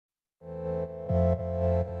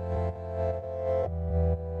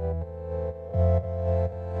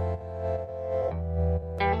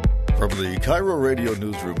From the Cairo Radio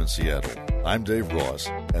Newsroom in Seattle, I'm Dave Ross,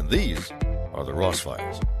 and these are the Ross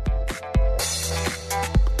Files.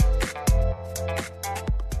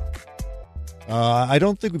 I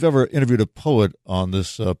don't think we've ever interviewed a poet on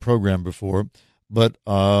this program before, but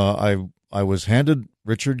I was handed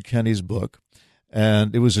Richard Kenny's book,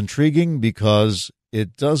 and it was intriguing because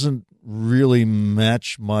it doesn't really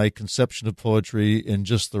match my conception of poetry in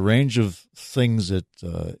just the range of things it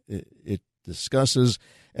discusses,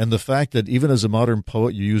 and the fact that even as a modern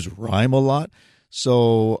poet, you use rhyme a lot.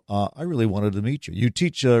 So I really wanted to meet you. You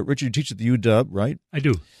teach, Richard, you teach at the UW, right? I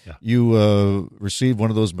do, yeah. You received one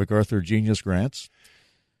of those MacArthur Genius Grants.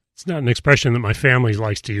 It's not an expression that my family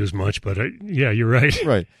likes to use much, but yeah, you're right.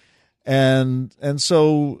 Right. And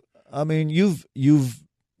so, I mean, you've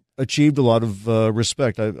achieved a lot of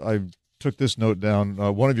respect. I took this note down.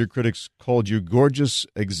 One of your critics called you gorgeous,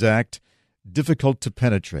 exact, difficult to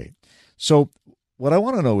penetrate. So what I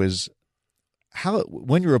want to know is how,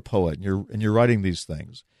 when you're a poet and you're writing these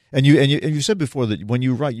things, and you said before that when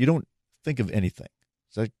you write, you don't think of anything.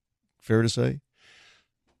 Is that fair to say?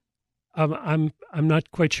 I'm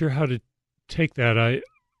not quite sure how to take that. I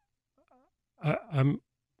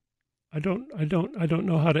don't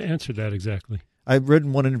know how to answer that exactly. I read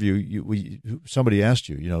in one interview, somebody asked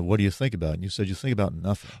you, what do you think about? And you said you think about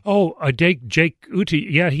nothing. Oh, Jake Uti,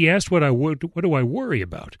 yeah, he asked what do I worry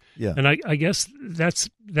about? Yeah, and I guess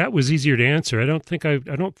that was easier to answer. I don't think I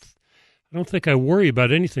worry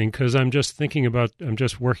about anything because I'm just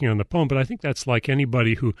working on the poem. But I think that's like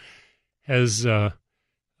anybody who has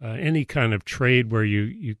any kind of trade where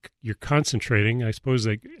you're concentrating. I suppose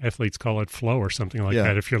athletes call it flow or something like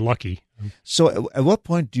that if you're lucky. So at what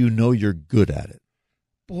point do you know you're good at it?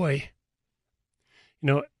 Boy,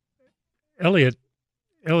 Eliot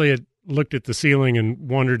looked at the ceiling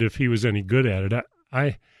and wondered if he was any good at it.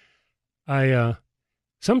 I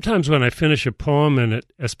sometimes when I finish a poem, and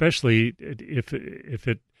especially if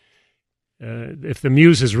the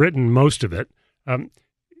muse has written most of it,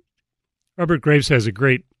 Robert Graves has a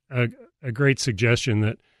great suggestion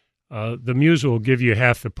that the muse will give you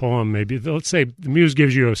half the poem. Maybe let's say the muse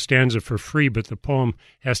gives you a stanza for free, but the poem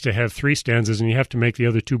has to have 3 stanzas, and you have to make the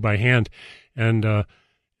other 2 by hand. And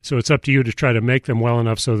so it's up to you to try to make them well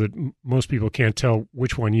enough so that most people can't tell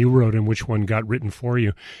which one you wrote and which one got written for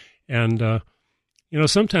you. And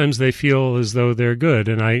sometimes they feel as though they're good,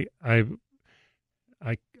 and I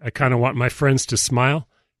kind of want my friends to smile.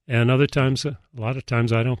 And other times, a lot of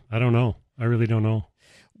times, I don't know. I really don't know.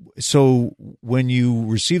 So when you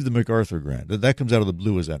receive the MacArthur Grant, that comes out of the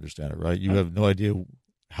blue, as I understand it, right? You have no idea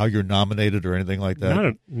how you're nominated or anything like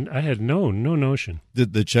that? I had no notion.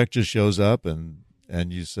 The check just shows up and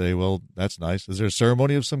you say, well, that's nice. Is there a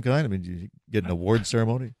ceremony of some kind? I mean, do you get an award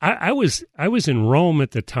ceremony? I was in Rome at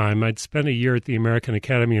the time. I'd spent a year at the American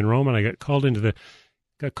Academy in Rome, and I got called into the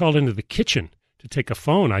kitchen to take a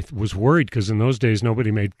phone. I was worried because in those days nobody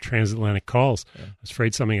made transatlantic calls. Yeah. I was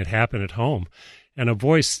afraid something had happened at home. And a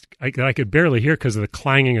voice I could barely hear because of the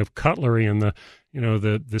clanging of cutlery and the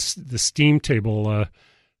steam table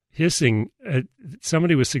hissing.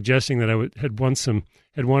 Somebody was suggesting that I had won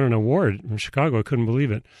an award in Chicago. I couldn't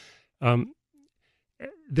believe it.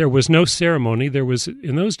 There was no ceremony.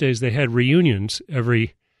 In those days they had reunions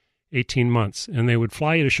every 18 months, and they would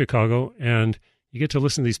fly you to Chicago, and you get to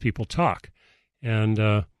listen to these people talk. And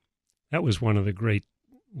that was one of the great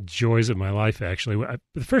joys of my life, actually.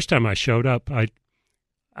 The first time I showed up,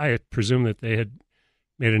 I presumed that they had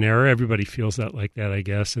made an error. Everybody feels that like that, I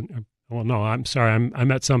guess. And well, no, I'm sorry. I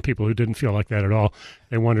met some people who didn't feel like that at all.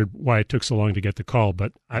 They wondered why it took so long to get the call.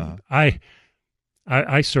 But I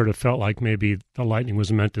sort of felt like maybe the lightning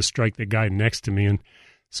was meant to strike the guy next to me, and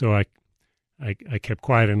so I kept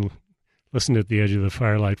quiet and listened at the edge of the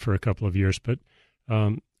firelight for a couple of years. But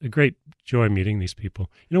a great joy meeting these people.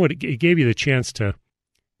 You know what? It gave you the chance to.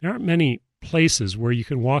 There aren't many places where you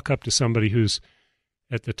can walk up to somebody who's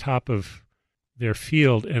at the top of their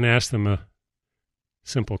field and ask them a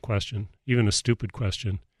simple question, even a stupid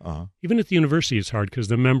question. Uh-huh. Even at the university, it's hard because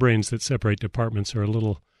the membranes that separate departments are a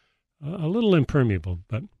little impermeable.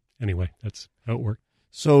 But anyway, that's how it worked.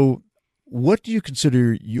 So, what do you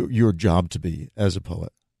consider your job to be as a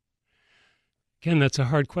poet? Again, that's a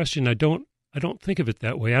hard question. I don't think of it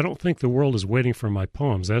that way. I don't think the world is waiting for my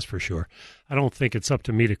poems, that's for sure. I don't think it's up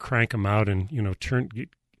to me to crank them out and,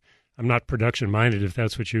 I'm not production-minded, if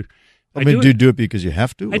that's what you... Do you do it because you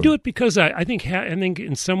have to? I do it because I think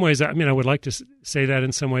in some ways, I would like to say that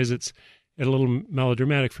in some ways it's a little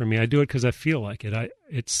melodramatic for me. I do it because I feel like it.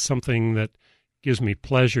 It's something that gives me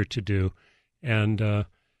pleasure to do. And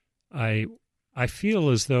I feel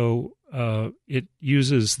as though it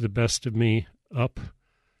uses the best of me up.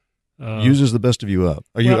 uses the best of you up.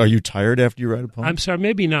 Are you tired after you write a poem? I'm sorry,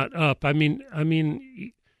 maybe not up. I mean,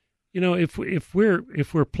 if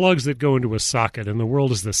we're plugs that go into a socket, and the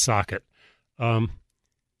world is the socket,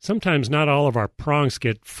 sometimes not all of our prongs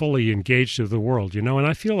get fully engaged to the world, and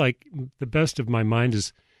I feel like the best of my mind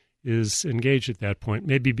is engaged at that point.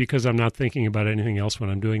 Maybe because I'm not thinking about anything else when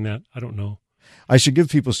I'm doing that. I don't know. I should give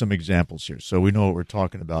people some examples here so we know what we're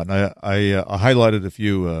talking about. And I highlighted a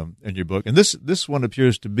few in your book. And this one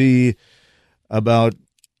appears to be about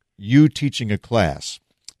you teaching a class,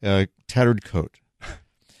 Tattered Coat.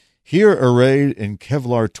 Here arrayed in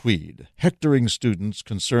Kevlar tweed, hectoring students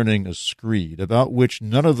concerning a screed, about which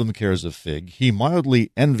none of them cares a fig, he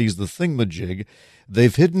mildly envies the thingamajig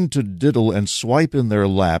they've hidden to diddle and swipe in their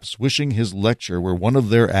laps, wishing his lecture were one of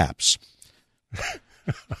their apps.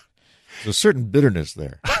 There's a certain bitterness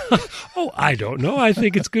there. Oh, I don't know. I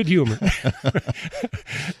think it's good humor.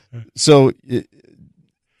 So,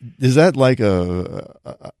 is that like a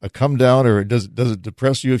come down, or does it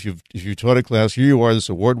depress you if you taught a class? Here you are, this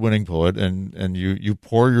award-winning poet, and you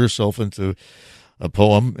pour yourself into a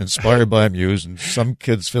poem inspired by a muse, and some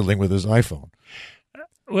kid's fiddling with his iPhone.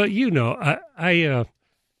 Well,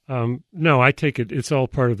 no, I take it. It's all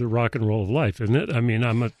part of the rock and roll of life, isn't it? I mean,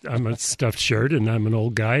 I'm a stuffed shirt, and I'm an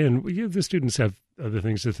old guy, and the students have other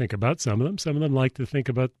things to think about. Some of them like to think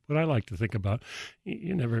about what I like to think about.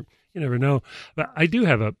 You never know. But I do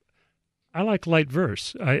have I like light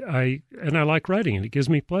verse. I like writing it. It gives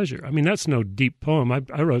me pleasure. I mean, that's no deep poem.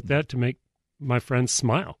 I wrote that to make my friends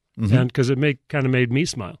smile, and because it kind of made me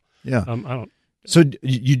smile. Yeah. I don't. So do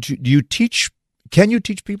you teach? Can you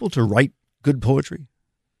teach people to write good poetry?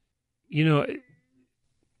 When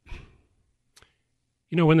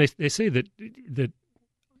they say that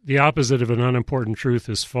the opposite of an unimportant truth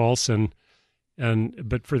is false,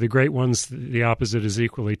 but for the great ones, the opposite is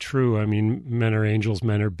equally true. I mean, men are angels,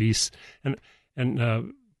 men are beasts,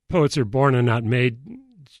 and poets are born and not made.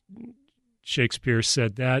 Shakespeare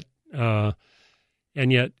said that,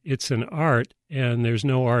 and yet it's an art, and there's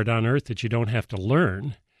no art on earth that you don't have to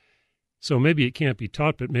learn. So maybe it can't be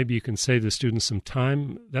taught, but maybe you can save the students some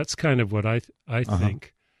time. That's kind of what I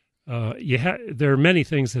think. There are many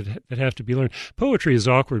things that have to be learned. Poetry is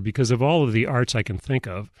awkward because of all of the arts I can think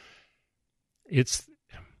of. It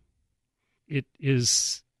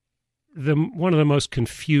is one of the most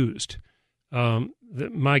confused.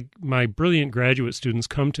 My brilliant graduate students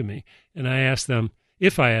come to me, and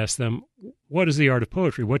if I ask them, what is the art of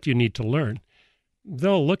poetry? What do you need to learn?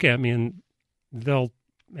 They'll look at me and they'll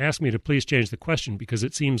ask me to please change the question because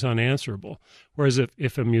it seems unanswerable. Whereas if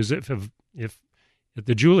at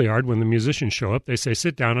the Juilliard, when the musicians show up, they say,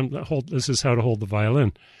 sit down and this is how to hold the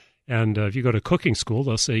violin. And if you go to cooking school,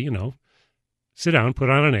 they'll say, sit down, put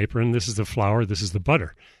on an apron, this is the flour, this is the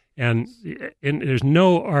butter. And there's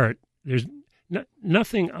no art, there's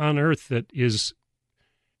nothing on earth that is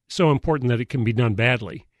so important that it can be done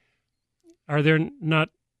badly. Are there not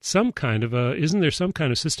isn't there some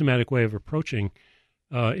kind of systematic way of approaching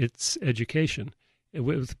its education?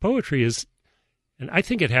 With poetry and I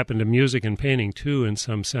think it happened to music and painting too, in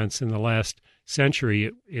some sense. In the last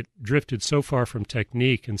century, it drifted so far from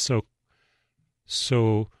technique, and so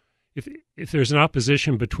if there's an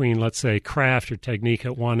opposition between, let's say, craft or technique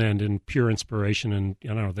at one end and pure inspiration and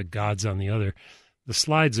the gods on the other, the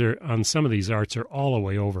slides on some of these arts are all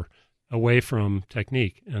away from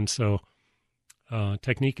technique, and so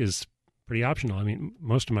technique is pretty optional. I mean,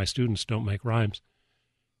 most of my students don't make rhymes.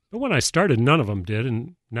 But when I started, none of them did,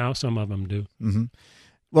 and now some of them do. Mm-hmm.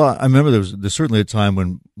 Well, I remember there's certainly a time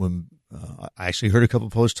when I actually heard a couple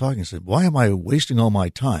of poets talking and said, why am I wasting all my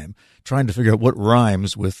time trying to figure out what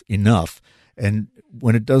rhymes with enough, and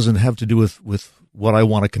when it doesn't have to do with what I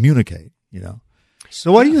want to communicate,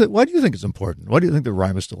 So why do you think it's important? Why do you think the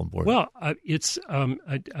rhyme is still important? Well, it's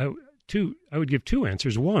I would give two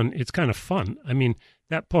answers. One, it's kind of fun. I mean,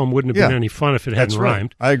 that poem wouldn't have been any fun if it hadn't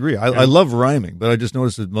rhymed. I agree. I love rhyming, but I just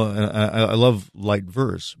noticed that I love light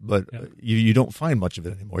verse, but you don't find much of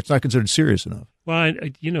it anymore. It's not considered serious enough. Well,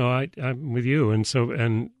 I'm with you,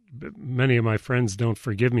 and many of my friends don't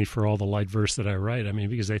forgive me for all the light verse that I write. I mean,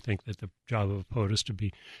 because they think that the job of a poet is to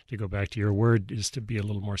go back to your word, is to be a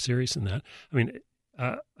little more serious than that. I mean,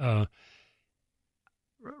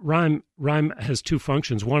 rhyme has two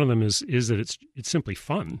functions. One of them is that it's simply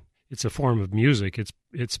fun. It's a form of music.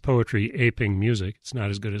 It's poetry aping music. It's not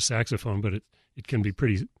as good as saxophone, but it can be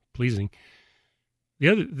pretty pleasing.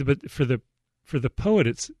 But for the poet,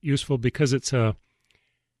 it's useful because it's a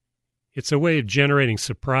way of generating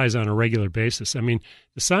surprise on a regular basis. I mean,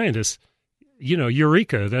 the scientist,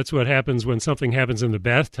 eureka. That's what happens when something happens in the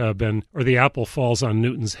bathtub or the apple falls on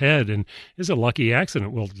Newton's head and is a lucky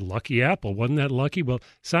accident. Well, lucky apple. Wasn't that lucky? Well,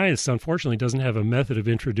 science, unfortunately, doesn't have a method of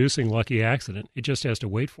introducing lucky accident. It just has to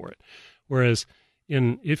wait for it. Whereas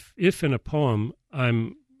if in a poem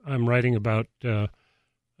I'm writing about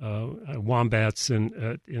wombats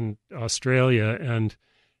in Australia and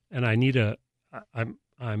I need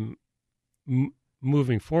I'm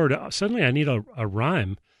moving forward, suddenly I need a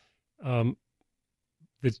rhyme.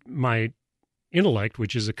 That my intellect,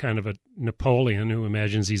 which is a kind of a Napoleon who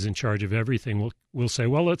imagines he's in charge of everything, will say,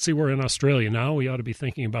 well, let's see, we're in Australia now. We ought to be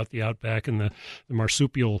thinking about the outback and the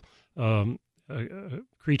marsupial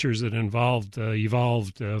creatures that evolved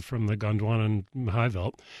from the Gondwana and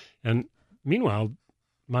Highveld. And meanwhile,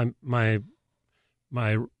 my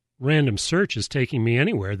random search is taking me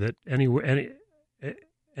anywhere and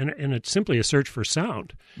it's simply a search for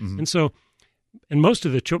sound. Mm-hmm. And so. And most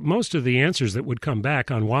of the answers that would come back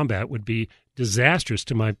on wombat would be disastrous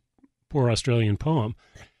to my poor Australian poem.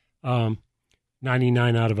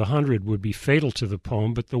 99 out of 100 would be fatal to the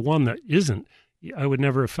poem, but the one that isn't, I would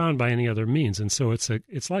never have found by any other means. And so it's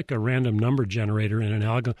like a random number generator in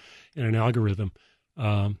an algorithm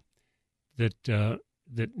that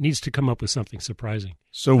needs to come up with something surping.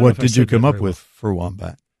 So what did you come up with for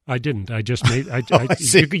wombat? I didn't. I just made.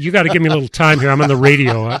 You got to give me a little time here. I'm on the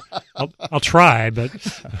radio. I'll try, but.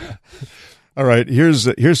 All right. Here's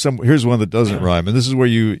one that doesn't rhyme, and this is where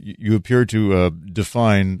you appear to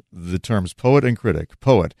define the terms poet and critic.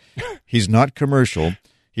 Poet, he's not commercial.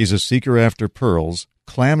 He's a seeker after pearls.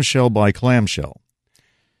 Clamshell by clamshell.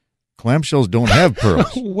 Clamshells don't have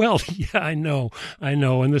pearls. Well, yeah, I know.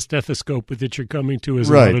 And the stethoscope that you're coming to is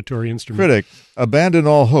an auditory instrument. Critic, abandon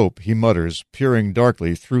all hope, he mutters, peering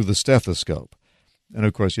darkly through the stethoscope. And,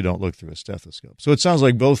 of course, you don't look through a stethoscope. So it sounds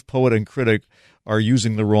like both poet and critic are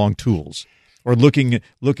using the wrong tools or looking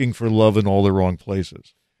for love in all the wrong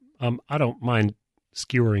places. I don't mind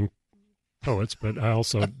skewering poets, but I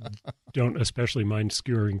also don't especially mind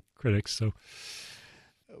skewering critics. So,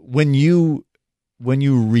 when you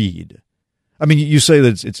read, I mean, you say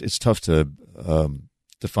that it's tough to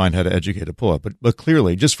find how to educate a poet, but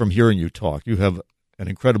clearly, just from hearing you talk, you have an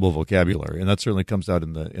incredible vocabulary, and that certainly comes out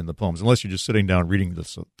in the poems. Unless you're just sitting down reading the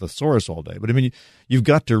thesaurus all day, but I mean, you've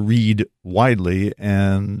got to read widely,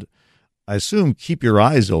 and I assume keep your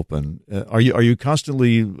eyes open. Are you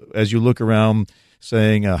constantly, as you look around,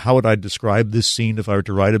 saying, "How would I describe this scene if I were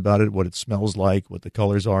to write about it? What it smells like, what the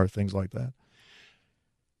colors are, things like that?"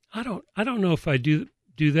 I don't know if I do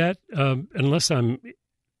that unless I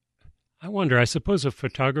wonder. I suppose a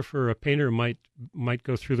photographer, a painter might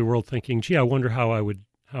go through the world thinking, "Gee, I wonder how I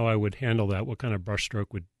would handle that. What kind of brushstroke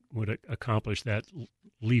would accomplish that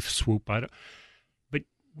leaf swoop?"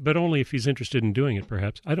 But only if he's interested in doing it.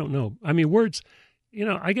 Perhaps I don't know. I mean, words.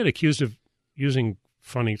 I get accused of using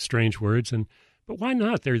funny, strange words, but why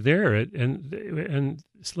not? They're there, and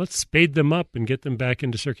let's spade them up and get them back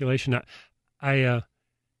into circulation. I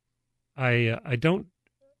don't.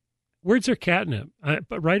 Words are catnip.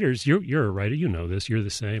 But writers, you're a writer. You know this. You're the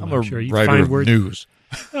same. I'm sure. You writer find of words. News.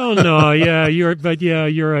 Oh no, yeah,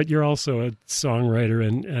 you're also a songwriter,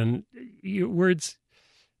 and words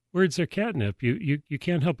are catnip. You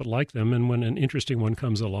can't help but like them, and when an interesting one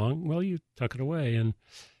comes along, well, you tuck it away, and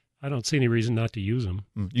I don't see any reason not to use them.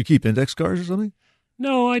 You keep index cards or something?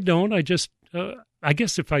 No, I don't. I just. I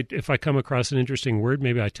guess if I come across an interesting word,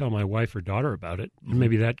 maybe I tell my wife or daughter about it, and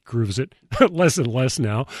maybe that grooves it less and less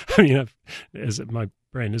now. I mean, as my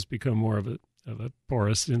brain has become more of a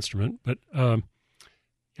porous instrument, but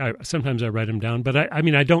sometimes I write them down. But I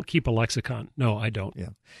mean, I don't keep a lexicon. No, I don't. Yeah.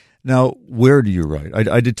 Now, where do you write?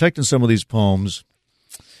 I detect in some of these poems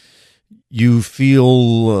you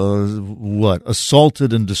feel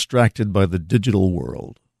assaulted and distracted by the digital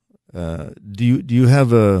world. Do you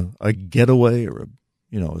have a getaway or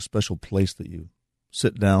a special place that you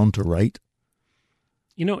sit down to write?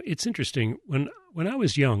 It's interesting. When I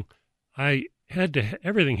was young,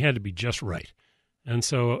 everything had to be just right, and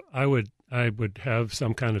so I would have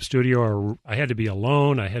some kind of studio, or I had to be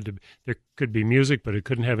alone. There could be music, but it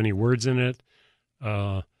couldn't have any words in it,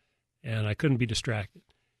 and I couldn't be distracted.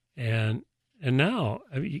 And now,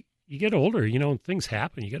 I mean, you get older, things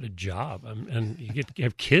happen. You get a you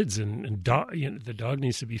have kids, and dog, the dog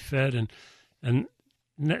needs to be fed, and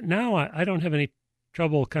now I don't have any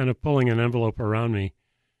trouble kind of pulling an envelope around me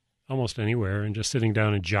almost anywhere and just sitting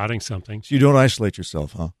down and jotting something. So you don't isolate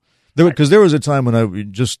yourself, huh? Because there was a time when I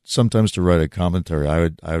would just sometimes to write a commentary, I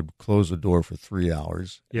would close the door for 3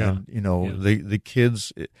 hours. Yeah. And, the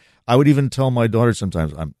kids, I would even tell my daughter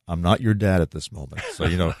sometimes, I'm not your dad at this moment.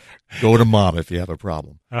 So, go to mom if you have a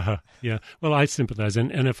problem. Yeah. Well, I sympathize.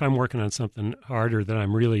 And if I'm working on something harder that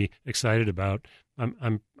I'm really excited about,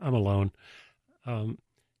 I'm alone.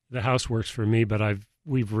 The house works for me, but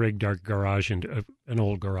we've rigged our garage into an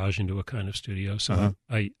old garage into a kind of studio. So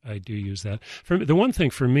I do use that. The one thing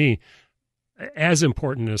for me, as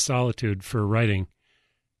important as solitude for writing,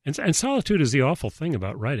 and solitude is the awful thing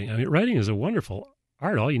about writing. I mean, writing is a wonderful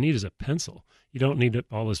art. All you need is a pencil. You don't need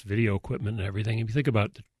all this video equipment and everything. If you think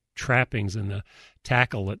about the trappings and the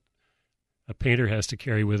tackle that a painter has to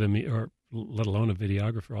carry with him, or let alone a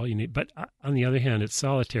videographer, all you need. But on the other hand, it's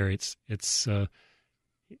solitary.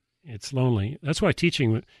 It's lonely. That's why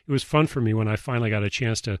teaching, it was fun for me when I finally got a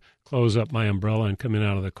chance to close up my umbrella and come in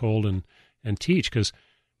out of the cold and teach. Because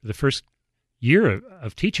the first year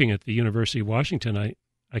of teaching at the University of Washington, I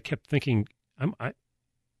kept thinking, I'm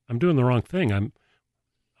doing the wrong thing.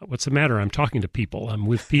 What's the matter? I'm talking to people. I'm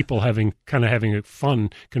with people having fun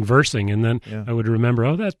conversing. And then I would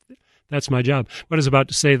remember, that's my job. What I was about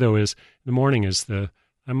to say, though, is the morning is it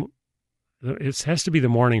has to be the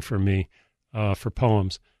morning for me for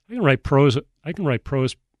poems. I can write prose. I can write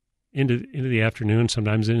prose into the afternoon,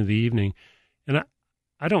 sometimes into the evening. And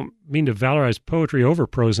I don't mean to valorize poetry over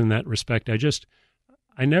prose in that respect. I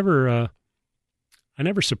never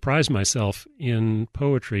surprise myself in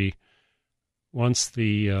poetry once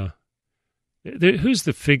there's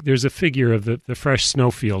a figure of the fresh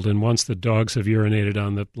snowfield, and once the dogs have urinated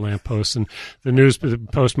on the lampposts and the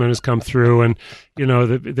postman has come through, and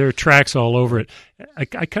there are tracks all over it. I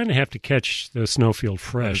kind of have to catch the snowfield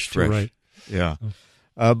fresh to write. Yeah.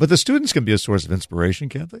 But the students can be a source of inspiration,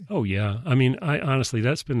 can't they? Oh, yeah. I mean, honestly,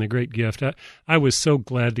 that's been the great gift. I was so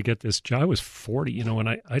glad to get this job. I was 40, when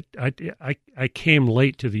I came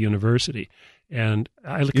late to the university. And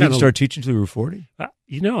you didn't start teaching until you were 40?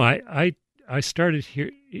 I started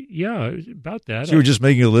here, about that. So you were just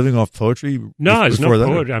making a living off poetry? No, I was no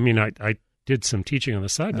poet. I mean, I did some teaching on the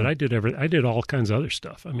side, but I did all kinds of other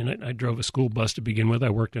stuff. I mean, I drove a school bus to begin with. I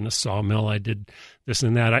worked in a sawmill. I did this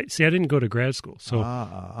and that. I didn't go to grad school.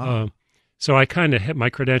 So so I kind of my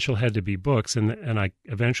credential had to be books, and I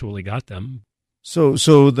eventually got them.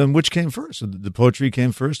 So then which came first? The poetry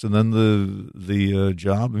came first, and then the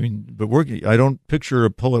job. I mean, but I don't picture a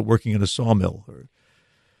poet working in a sawmill.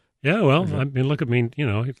 Yeah, well, I mean, look at me.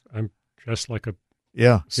 I'm dressed like a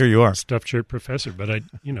here you are stuffed shirt professor, but I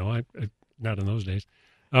not in those days.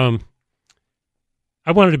 I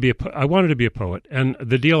wanted to be a poet, and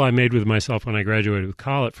the deal I made with myself when I graduated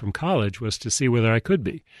from college was to see whether I could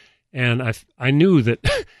be. And I knew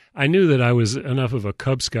that I was enough of a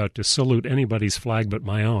Cub Scout to salute anybody's flag but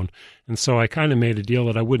my own. And so I kind of made a deal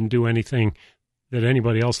that I wouldn't do anything that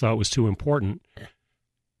anybody else thought was too important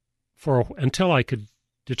until I could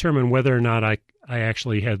determine whether or not I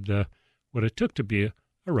actually had what it took to be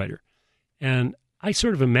a writer. And I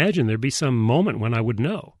sort of imagined there'd be some moment when I would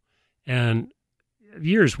know. And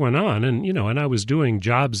years went on, and I was doing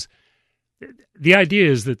jobs. The idea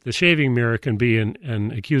is that the shaving mirror can be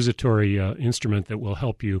an accusatory instrument that will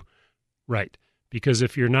help you write. Because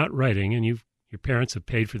if you're not writing and your parents have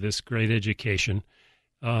paid for this great education,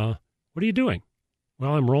 what are you doing?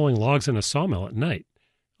 Well, I'm rolling logs in a sawmill at night.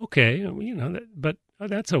 Okay, but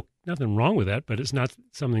that's nothing wrong with that. But it's not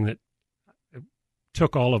something that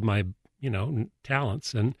took all of my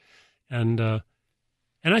talents, and I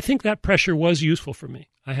think that pressure was useful for me.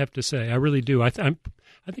 I have to say, I really do. I think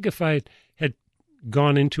if I had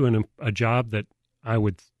gone into a job that I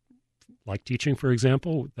would like teaching, for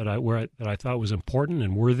example, that I thought was important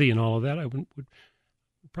and worthy and all of that, I would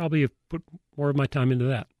probably have put more of my time into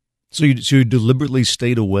that. So you deliberately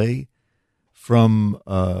stayed away from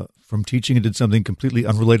teaching and did something completely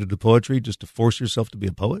unrelated to poetry just to force yourself to be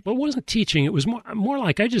a poet? Well, it wasn't teaching. It was more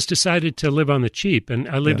like I just decided to live on the cheap, and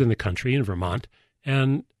I lived in the country in Vermont,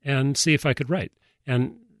 and see if I could write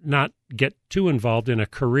and not get too involved in a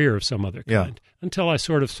career of some other kind until I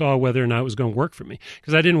sort of saw whether or not it was going to work for me,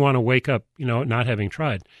 because I didn't want to wake up, not having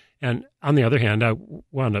tried. And on the other hand, I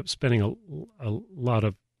wound up spending a lot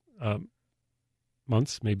of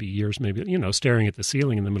months, maybe years, maybe staring at the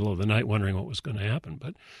ceiling in the middle of the night, wondering what was going to happen.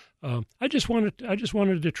 But I just wanted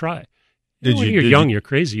to try. When you're young, you're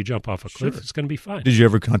crazy. You jump off a cliff. Sure. It's going to be fine. Did you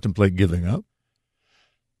ever contemplate giving up?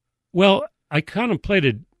 Well, I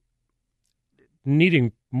contemplated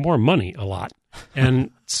needing more money a lot, and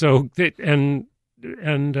so I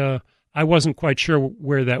wasn't quite sure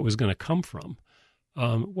where that was going to come from.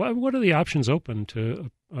 What are the options open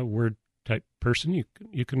to a word type person. You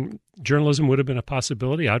can journalism would have been a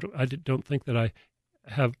possibility. I don't think that I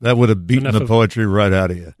have that would have beaten the poetry right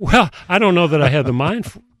out of you. Well, I don't know that I had the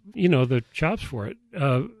mind, the chops for it.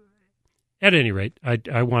 At any rate,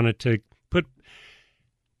 I wanted to put.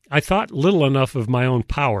 I thought little enough of my own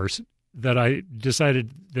powers that I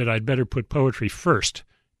decided that I'd better put poetry first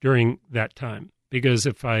during that time, because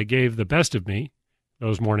if I gave the best of me,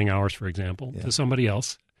 those morning hours, for example, to somebody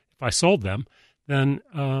else, if I sold them, then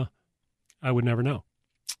I would never know.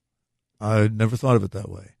 I never thought of it that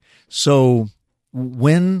way. So how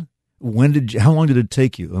long did it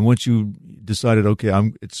take you? And once you decided,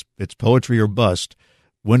 okay, it's poetry or bust,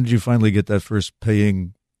 when did you finally get that first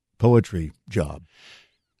paying poetry job?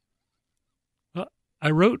 I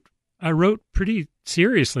wrote pretty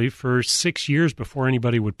seriously for 6 years before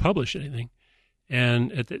anybody would publish anything, and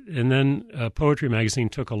then Poetry Magazine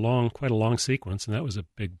took quite a long sequence, and that was a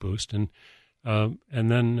big boost. And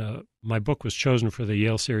then my book was chosen for the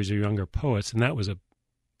Yale Series of Younger Poets, and that was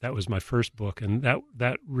my first book, and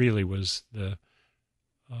that really was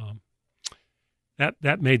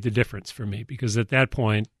that made the difference for me, because at that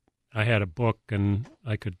point I had a book and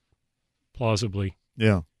I could plausibly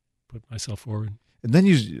put myself forward. And then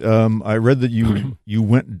I read that you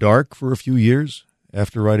went dark for a few years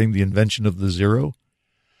after writing The Invention of the Zero.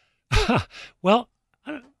 Well,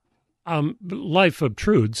 life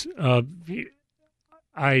obtrudes.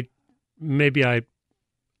 I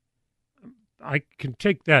can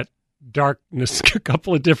take that darkness a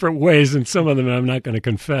couple of different ways, and some of them I'm not going to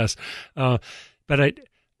confess. But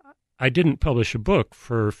I didn't publish a book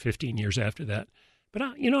for 15 years after that. But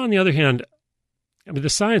on the other hand, I mean,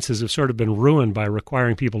 the sciences have sort of been ruined by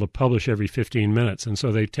requiring people to publish every 15 minutes, and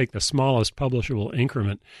so they take the smallest publishable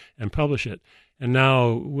increment and publish it. And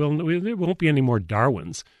now there won't be any more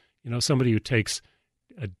Darwins. Somebody who takes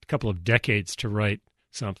a couple of decades to write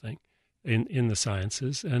something in the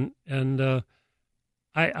sciences, and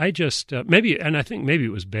I just I think maybe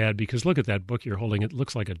it was bad, because look at that book you're holding. It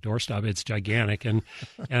looks like a doorstop. It's gigantic, and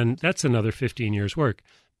that's another 15 years' work.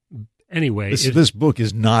 Anyway, this book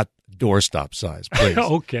is not doorstop size, please.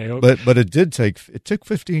 Okay. But it took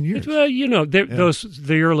 15 years.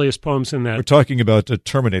 The earliest poems in that. We're talking about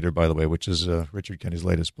Terminator, by the way, which is Richard Kenny's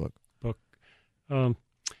latest book.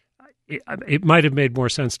 It might have made more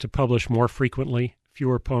sense to publish more frequently,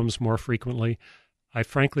 fewer poems more frequently. I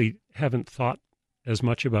frankly haven't thought as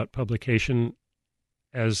much about publication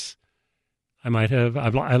as I might have.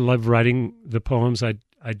 I love writing the poems. I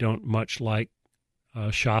don't much like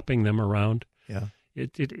shopping them around. Yeah,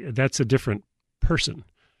 that's a different person.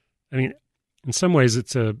 I mean, in some ways,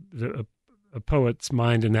 it's a poet's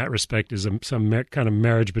mind in that respect is some kind of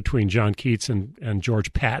marriage between John Keats and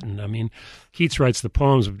George Patton. I mean, Keats writes the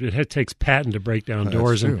poems, but it takes Patton to break down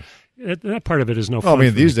doors, and that part of it is no fun. I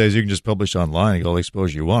mean, these days you can just publish online and get all the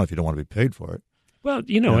exposure you want if you don't want to be paid for it. Well,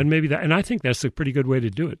 and maybe that, and I think that's a pretty good way to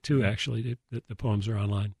do it too. Actually, the poems are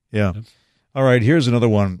online. Yeah. All right. Here's another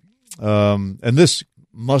one. And this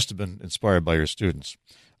must have been inspired by your students.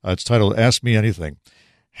 It's titled Ask Me Anything.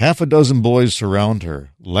 Half a dozen boys surround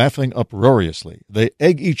her, laughing uproariously. They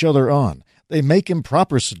egg each other on. They make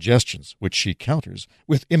improper suggestions, which she counters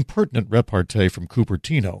with impertinent repartee from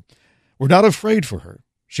Cupertino. We're not afraid for her.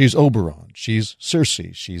 She's Oberon. She's Circe.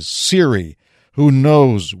 She's Ciri. Who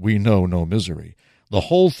knows we know no misery. The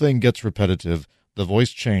whole thing gets repetitive. The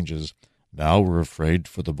voice changes. Now we're afraid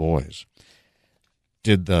for the boys.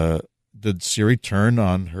 Did Ciri turn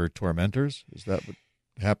on her tormentors? Is that what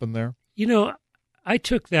happened there? I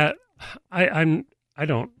took that. I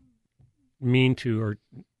don't mean to or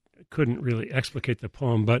couldn't really explicate the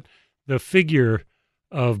poem, but the figure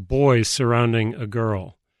of boys surrounding a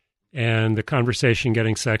girl and the conversation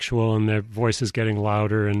getting sexual and their voices getting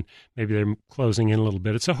louder and maybe they're closing in a little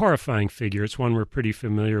bit. It's a horrifying figure. It's one we're pretty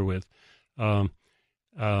familiar with.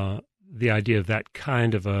 The idea of that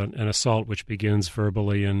kind of an assault, which begins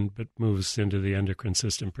verbally but moves into the endocrine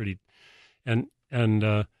system and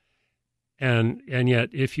yet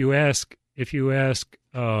if you ask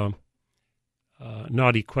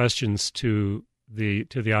naughty questions to the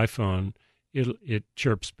iPhone, it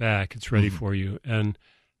chirps back. It's ready for you. And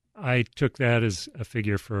I took that as a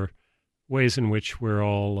figure for ways in which we're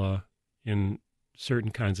all in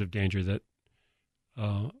certain kinds of danger that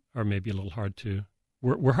are maybe a little hard to.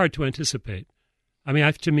 We're hard to anticipate. I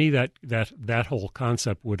mean, to me, that whole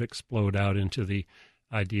concept would explode out into the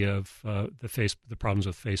idea of the problems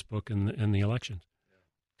with Facebook and the election.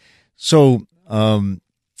 So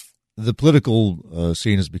the political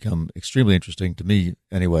scene has become extremely interesting to me.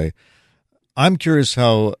 Anyway, I'm curious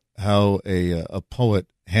how a poet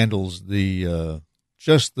handles the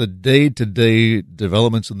just the day-to-day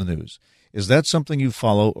developments in the news. Is that something you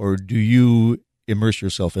follow, or do you immerse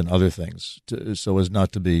yourself in other things so as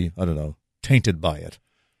not to be, I don't know, tainted by it?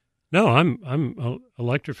 No, I'm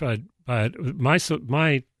electrified by it.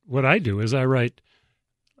 My what I do is I write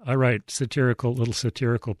little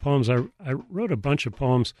satirical poems. I wrote a bunch of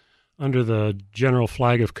poems under the general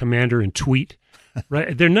flag of Commander and Tweet.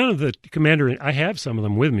 Right, they're none of the Commander. I have some of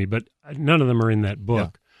them with me, but none of them are in that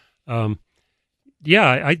book.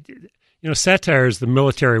 Yeah. Satire is the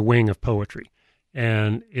military wing of poetry,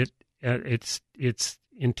 and its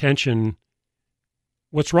intention.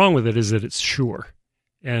 What's wrong with it is that it's sure,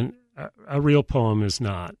 and a real poem is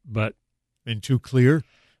not. But too clear.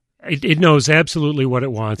 It knows absolutely what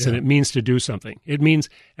it wants, and it means to do something. It means,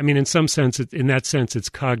 in some sense, in that sense, it's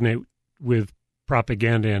cognate with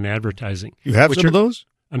propaganda and advertising. You have some of those?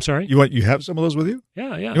 I'm sorry? You have some of those with you?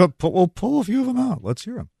 Yeah. We'll pull a few of them out. Let's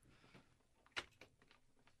hear them.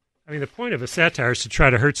 The point of a satire is to try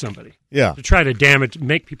to hurt somebody. Yeah. To try to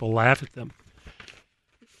make people laugh at them.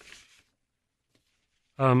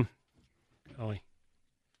 Golly.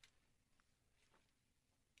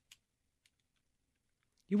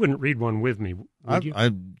 You wouldn't read one with me, would you?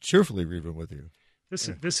 I'd cheerfully read one with you.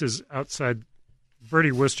 This is outside.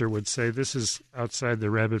 Bertie Wooster would say this is outside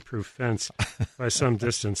the rabbit-proof fence by some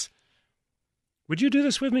distance. Would you do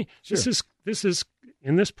this with me? Sure. This is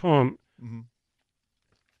in this poem. Mm-hmm.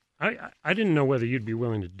 I didn't know whether you'd be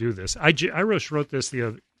willing to do this. I wrote this the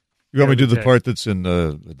other. You want me to do the part that's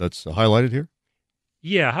that's highlighted here?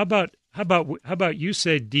 Yeah. How about you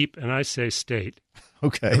say deep and I say state?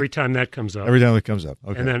 Okay. Every time that comes up.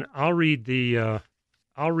 Okay. And then you read the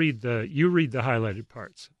highlighted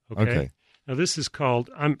parts. Okay. Now this is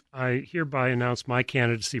called I hereby announce my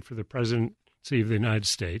candidacy for the presidency of the United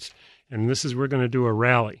States, and we're going to do a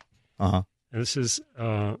rally. Uh-huh. And this is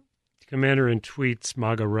Commander in Tweet's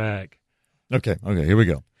MAGA rag. Okay, here we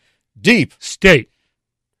go. Deep. State.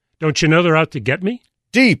 Don't you know they're out to get me?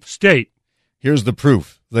 Deep. State. Here's the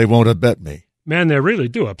proof. They won't abet me. Man, they really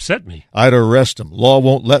do upset me. I'd arrest them. Law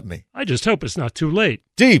won't let me. I just hope it's not too late.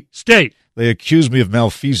 Deep. State. They accuse me of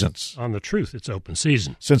malfeasance. On the truth, it's open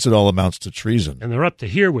season. Since it all amounts to treason. And they're up to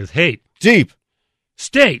here with hate. Deep.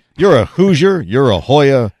 State. You're a Hoosier. You're a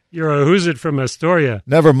Hoya. You're a Hoosier from Astoria.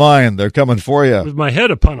 Never mind. They're coming for you. With my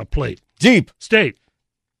head upon a plate. Deep. State.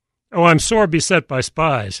 Oh, I'm sore beset by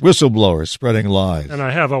spies. Whistleblowers spreading lies. And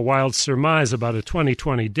I have a wild surmise about a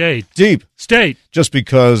 2020 date. Deep. State. Just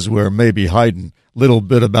because we're maybe hiding little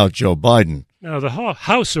bit about Joe Biden. Now the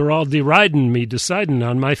House are all deriding me, deciding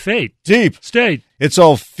on my fate. Deep. State. It's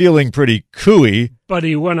all feeling pretty cooey.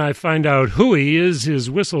 Buddy, when I find out who he is, his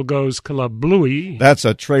whistle goes kalabluey. That's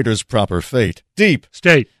a traitor's proper fate. Deep.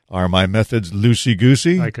 State. Are my methods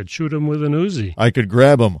loosey-goosey? I could shoot him with an Uzi. I could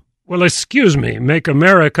grab him. Well, excuse me, make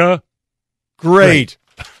America great.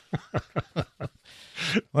 Well,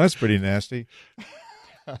 that's pretty nasty.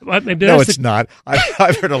 Well, maybe no, it's not.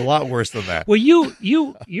 I've heard a lot worse than that. Well, you've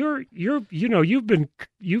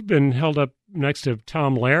been held up next to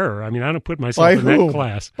Tom Lehrer. I don't put myself By in whom? that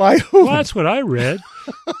class. By whom? Well, that's what I read.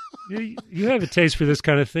 You have a taste for this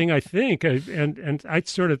kind of thing, I think, and I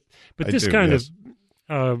sort of. But this kind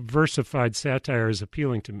of versified satire is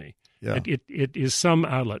appealing to me. Yeah. It is some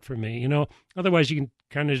outlet for me. Otherwise you can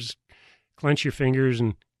kind of just clench your fingers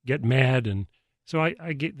and get mad, and so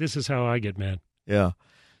I get. This is how I get mad. Yeah.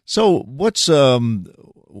 So what's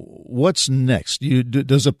next?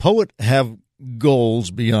 Does a poet have goals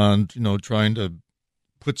beyond trying to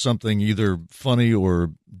put something either funny or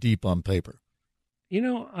deep on paper?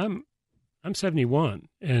 I'm 71,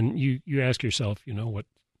 and you ask yourself,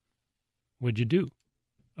 what'd you do?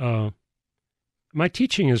 My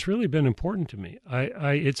teaching has really been important to me.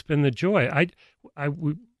 It's been the joy.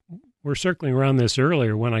 We were circling around this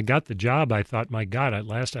earlier. When I got the job, I thought, my God, at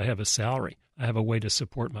last I have a salary. I have a way to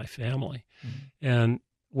support my family. Mm-hmm. And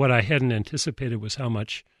what I hadn't anticipated was how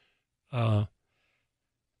much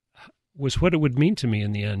was what it would mean to me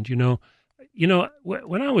in the end.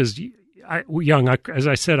 When I was young, as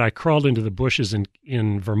I said, I crawled into the bushes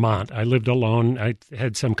in Vermont. I lived alone. I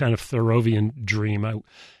had some kind of Thoreauvian dream.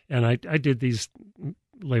 I did these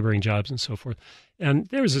laboring jobs and so forth. And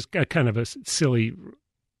there was a kind of a silly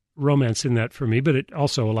romance in that for me, but it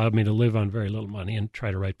also allowed me to live on very little money and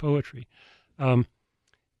try to write poetry.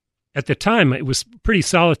 At the time, it was pretty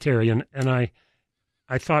solitary, and I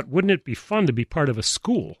thought, wouldn't it be fun to be part of a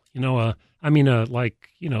school? Like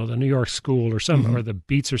the New York School or some, mm-hmm. or the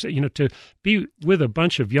Beats, or to be with a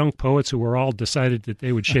bunch of young poets who were all decided that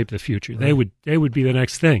they would shape the future. Right. They would be the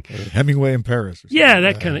next thing. Hemingway in Paris. Yeah,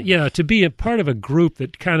 that kind of. To be a part of a group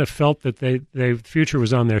that kind of felt that the future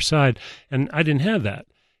was on their side, and I didn't have that,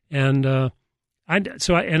 and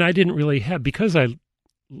I didn't really have, because I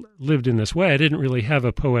lived in this way, I didn't really have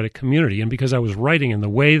a poetic community. And because I was writing in the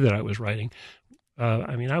way that I was writing,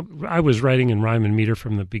 I was writing in rhyme and meter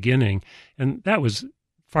from the beginning, and that was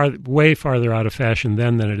way farther out of fashion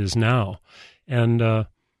then than it is now. And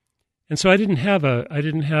so I didn't have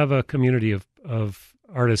a community of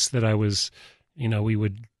artists that I was, we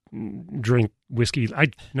would drink whiskey.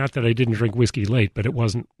 Not that I didn't drink whiskey late, but it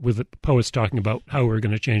wasn't with the poets talking about how we're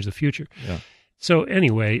going to change the future. Yeah. So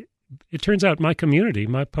anyway, it turns out my community,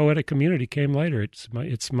 my poetic community, came later. It's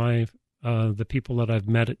my the people that I've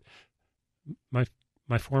met,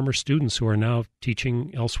 my former students who are now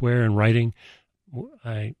teaching elsewhere and writing.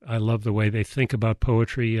 I love the way they think about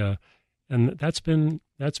poetry, and that's been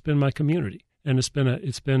my community, and it's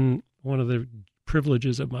been one of the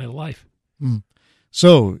privileges of my life. Mm.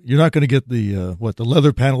 So you're not going to get the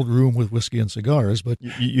leather paneled room with whiskey and cigars, but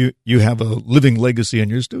you have a living legacy in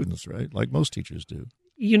your students, right? Like most teachers do.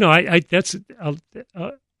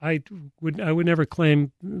 I would never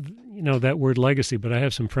claim that word legacy, but I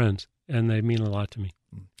have some friends, and they mean a lot to me.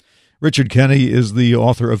 Richard Kenny is the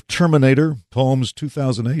author of Terminator, Poems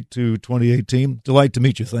 2008 to 2018. Delight to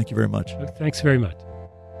meet you. Thank you very much. Thanks very much.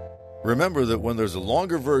 Remember that when there's a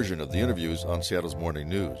longer version of the interviews on Seattle's Morning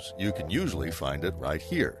News, you can usually find it right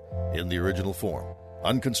here in the original form,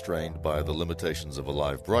 unconstrained by the limitations of a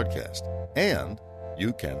live broadcast. And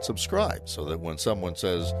you can subscribe so that when someone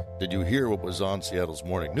says, "Did you hear what was on Seattle's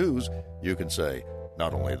Morning News?" you can say,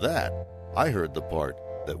 "Not only that, I heard the part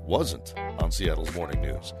that wasn't on Seattle's Morning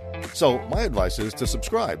News." So my advice is to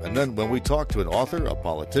subscribe, and then when we talk to an author, a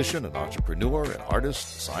politician, an entrepreneur, an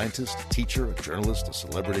artist, a scientist, a teacher, a journalist, a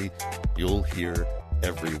celebrity, you'll hear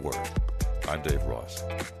every word. I'm Dave Ross.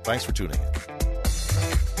 Thanks for tuning in.